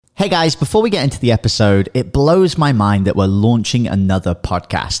Hey guys, before we get into the episode, it blows my mind that we're launching another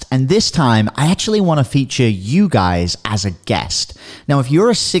podcast. And this time, I actually want to feature you guys as a guest. Now, if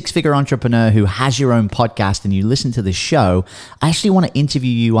you're a six-figure entrepreneur who has your own podcast and you listen to this show, I actually want to interview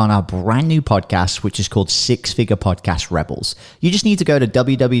you on our brand new podcast, which is called Six Figure Podcast Rebels. You just need to go to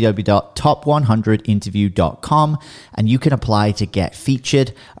www.top100interview.com and you can apply to get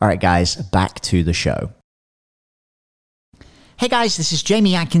featured. All right, guys, back to the show. Hey guys, this is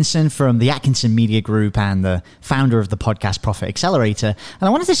Jamie Atkinson from the Atkinson Media Group and the founder of the podcast Profit Accelerator. And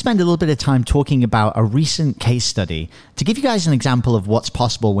I wanted to spend a little bit of time talking about a recent case study to give you guys an example of what's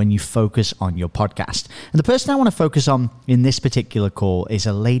possible when you focus on your podcast. And the person I want to focus on in this particular call is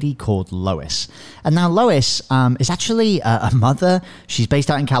a lady called Lois. And now Lois is actually a mother. She's based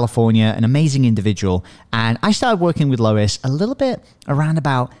out in California, an amazing individual. And I started working with Lois a little bit around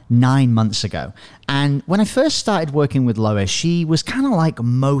about 9 months ago. And when I first started working with Lois, she was kind of like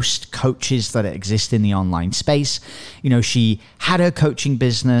most coaches that exist in the online space. You know, she had her coaching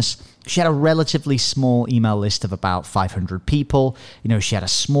business. She had a relatively small email list of about 500 people. You know, she had a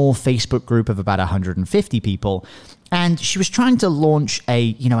small Facebook group of about 150 people. And she was trying to launch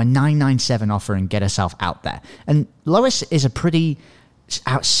a 997 offer and get herself out there. And Lois is a pretty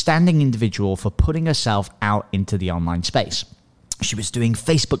outstanding individual for putting herself out into the online space. She was doing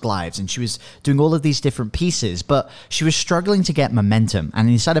Facebook Lives and she was doing all of these different pieces, but she was struggling to get momentum. And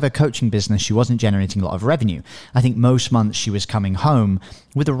inside of her coaching business, she wasn't generating a lot of revenue. I think most months she was coming home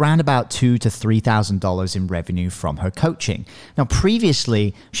with around about $2,000 to $3,000 in revenue from her coaching. Now,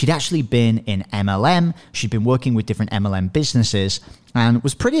 previously, she'd actually been in MLM. She'd been working with different MLM businesses and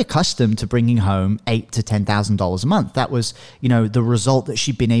was pretty accustomed to bringing home $8,000 to $10,000 a month. That was, the result that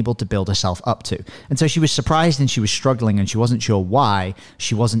she'd been able to build herself up to. And so she was surprised and she was struggling and she wasn't sure why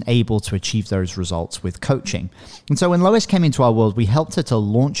she wasn't able to achieve those results with coaching. And so when Lois came into our world, we helped her to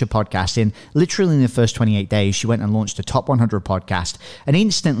launch a podcast. In the first 28 days, she went and launched a top 100 podcast, and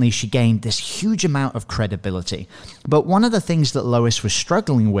instantly she gained this huge amount of credibility. But one of the things that Lois was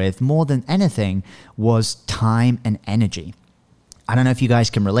struggling with more than anything was time and energy. I don't know if you guys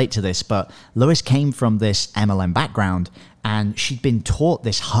can relate to this, but Lois came from this MLM background and she'd been taught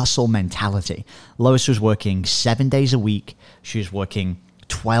this hustle mentality. Lois was working 7 days a week. She was working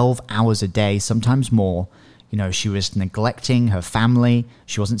 12 hours a day, sometimes more. She was neglecting her family.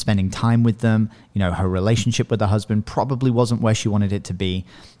 She wasn't spending time with them. Her relationship with her husband probably wasn't where she wanted it to be.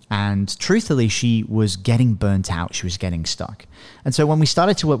 And truthfully, she was getting burnt out. She was getting stuck. And so when we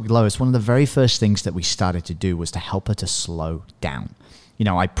started to work with Lois, one of the very first things that we started to do was to help her to slow down.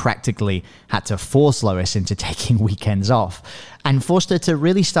 I practically had to force Lois into taking weekends off and forced her to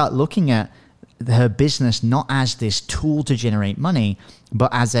really start looking at her business not as this tool to generate money,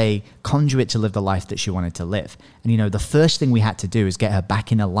 but as a conduit to live the life that she wanted to live. And, the first thing we had to do is get her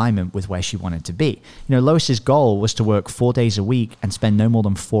back in alignment with where she wanted to be. Lois's goal was to work 4 days a week and spend no more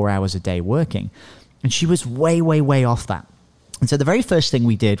than 4 hours a day working. And she was way, way, way off that. And so the very first thing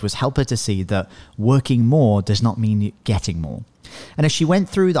we did was help her to see that working more does not mean getting more. And as she went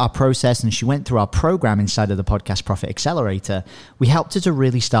through our process and she went through our program inside of the Podcast Profit Accelerator, we helped her to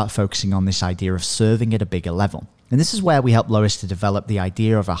really start focusing on this idea of serving at a bigger level. And this is where we help Lois to develop the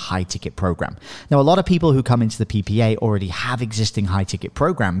idea of a high ticket program. Now, a lot of people who come into the PPA already have existing high ticket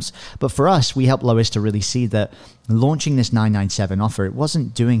programs, but for us, we help Lois to really see that launching this 997 offer, it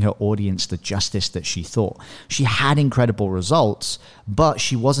wasn't doing her audience the justice that she thought. She had incredible results, but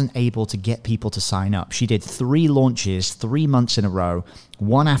she wasn't able to get people to sign up. She did 3 launches, 3 months in a row,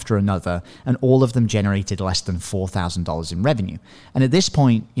 one after another, and all of them generated less than $4,000 in revenue. And at this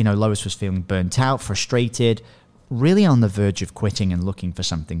point, Lois was feeling burnt out, frustrated, really on the verge of quitting and looking for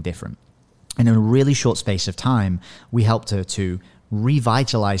something different. And in a really short space of time, we helped her to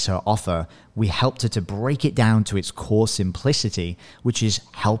revitalize her offer. We helped her to break it down to its core simplicity, which is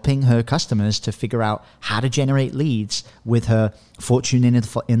helping her customers to figure out how to generate leads with her fortune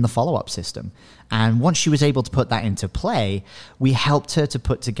in the follow-up system. And once she was able to put that into play, we helped her to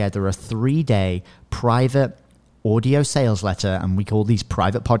put together a 3-day private audio sales letter, and we call these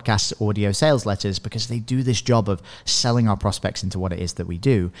private podcasts audio sales letters because they do this job of selling our prospects into what it is that we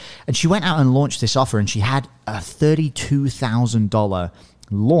do. And she went out and launched this offer, and she had a $32,000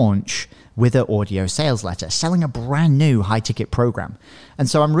 launch with her audio sales letter, selling a brand new high ticket program. And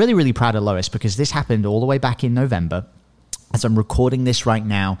so I'm really, really proud of Lois because this happened all the way back in November. As I'm recording this right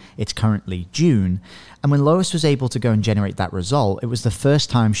now, it's currently June. And when Lois was able to go and generate that result, it was the first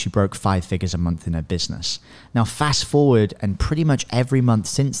time she broke 5 figures a month in her business. Now, fast forward, and pretty much every month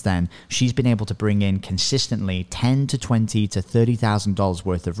since then, she's been able to bring in consistently $10,000 to $20,000 to $30,000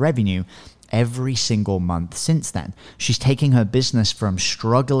 worth of revenue every single month since then. She's taking her business from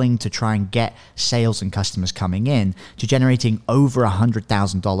struggling to try and get sales and customers coming in to generating over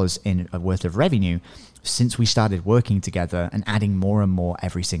 $100,000 in worth of revenue since we started working together and adding more and more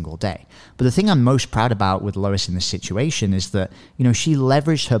every single day. But the thing I'm most proud about with Lois in this situation is that, she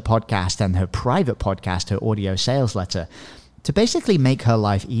leveraged her podcast and her private podcast, her audio sales letter, to basically make her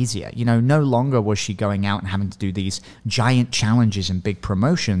life easier. No longer was she going out and having to do these giant challenges and big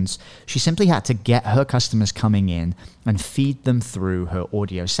promotions. She simply had to get her customers coming in and feed them through her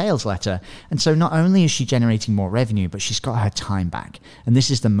audio sales letter. And so not only is she generating more revenue, but she's got her time back. And this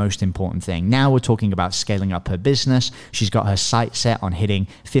is the most important thing. Now we're talking about scaling up her business. She's got her sight set on hitting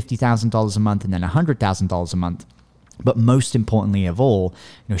 $50,000 a month and then $100,000 a month. But most importantly of all,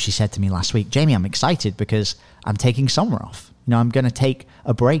 she said to me last week, Jamie, I'm excited because I'm taking summer off. I'm going to take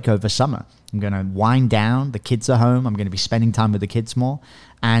a break over summer. I'm going to wind down. The kids are home. I'm going to be spending time with the kids more.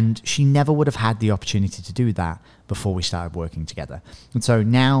 And she never would have had the opportunity to do that before we started working together. And so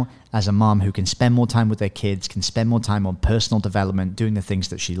now, as a mom who can spend more time with their kids, can spend more time on personal development, doing the things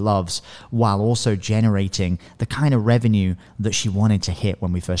that she loves, while also generating the kind of revenue that she wanted to hit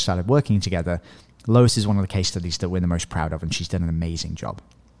when we first started working together, Lois is one of the case studies that we're the most proud of, and she's done an amazing job.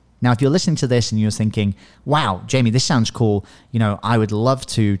 Now, if you're listening to this and you're thinking, wow, Jamie, this sounds cool. I would love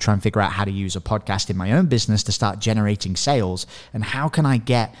to try and figure out how to use a podcast in my own business to start generating sales. And how can I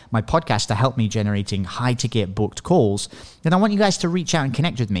get my podcast to help me generating high ticket booked calls? Then I want you guys to reach out and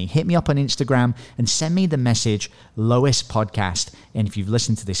connect with me. Hit me up on Instagram and send me the message Lois Podcast. And if you've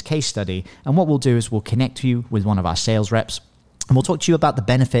listened to this case study, and what we'll do is we'll connect you with one of our sales reps. And we'll talk to you about the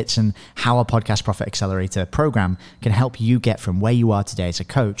benefits and how our Podcast Profit Accelerator program can help you get from where you are today as a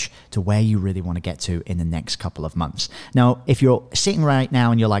coach to where you really want to get to in the next couple of months. Now, if you're sitting right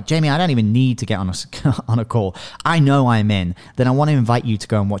now and you're like, Jamie, I don't even need to get on a call. I know I'm in. Then I want to invite you to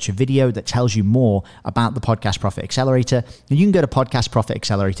go and watch a video that tells you more about the Podcast Profit Accelerator. And you can go to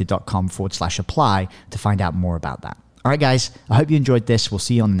podcastprofitaccelerator.com/apply to find out more about that. All right, guys, I hope you enjoyed this. We'll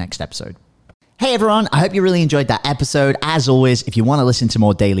see you on the next episode. Hey everyone, I hope you really enjoyed that episode. As always, if you want to listen to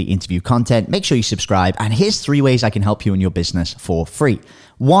more daily interview content, make sure you subscribe. And here's 3 ways I can help you in your business for free.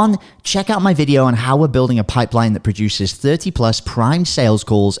 1, check out my video on how we're building a pipeline that produces 30 plus prime sales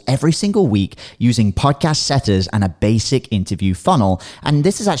calls every single week using podcast setters and a basic interview funnel. And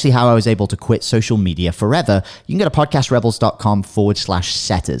this is actually how I was able to quit social media forever. You can go to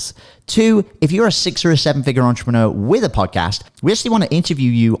podcastrebels.com/setters. 2, if you're a 6 or a 7-figure entrepreneur with a podcast, we actually want to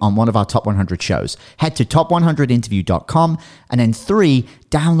interview you on one of our top 100 shows. Head to top100interview.com. And then 3,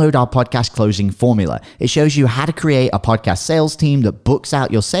 download our podcast closing formula. It shows you how to create a podcast sales team that books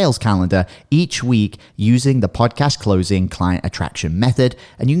out your sales calendar each week using the podcast closing client attraction method.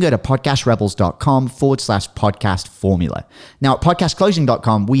 And you can go to podcastrebels.com/podcast formula. Now at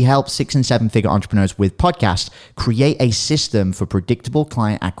podcastclosing.com, we help 6 and 7-figure entrepreneurs with podcasts create a system for predictable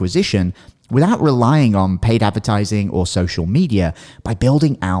client acquisition without relying on paid advertising or social media by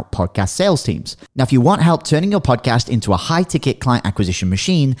building out podcast sales teams. Now, if you want help turning your podcast into a high-ticket client acquisition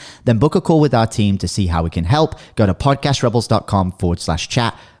machine, then book a call with our team to see how we can help. Go to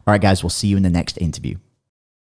podcastrebels.com/chat. All right, guys, we'll see you in the next interview.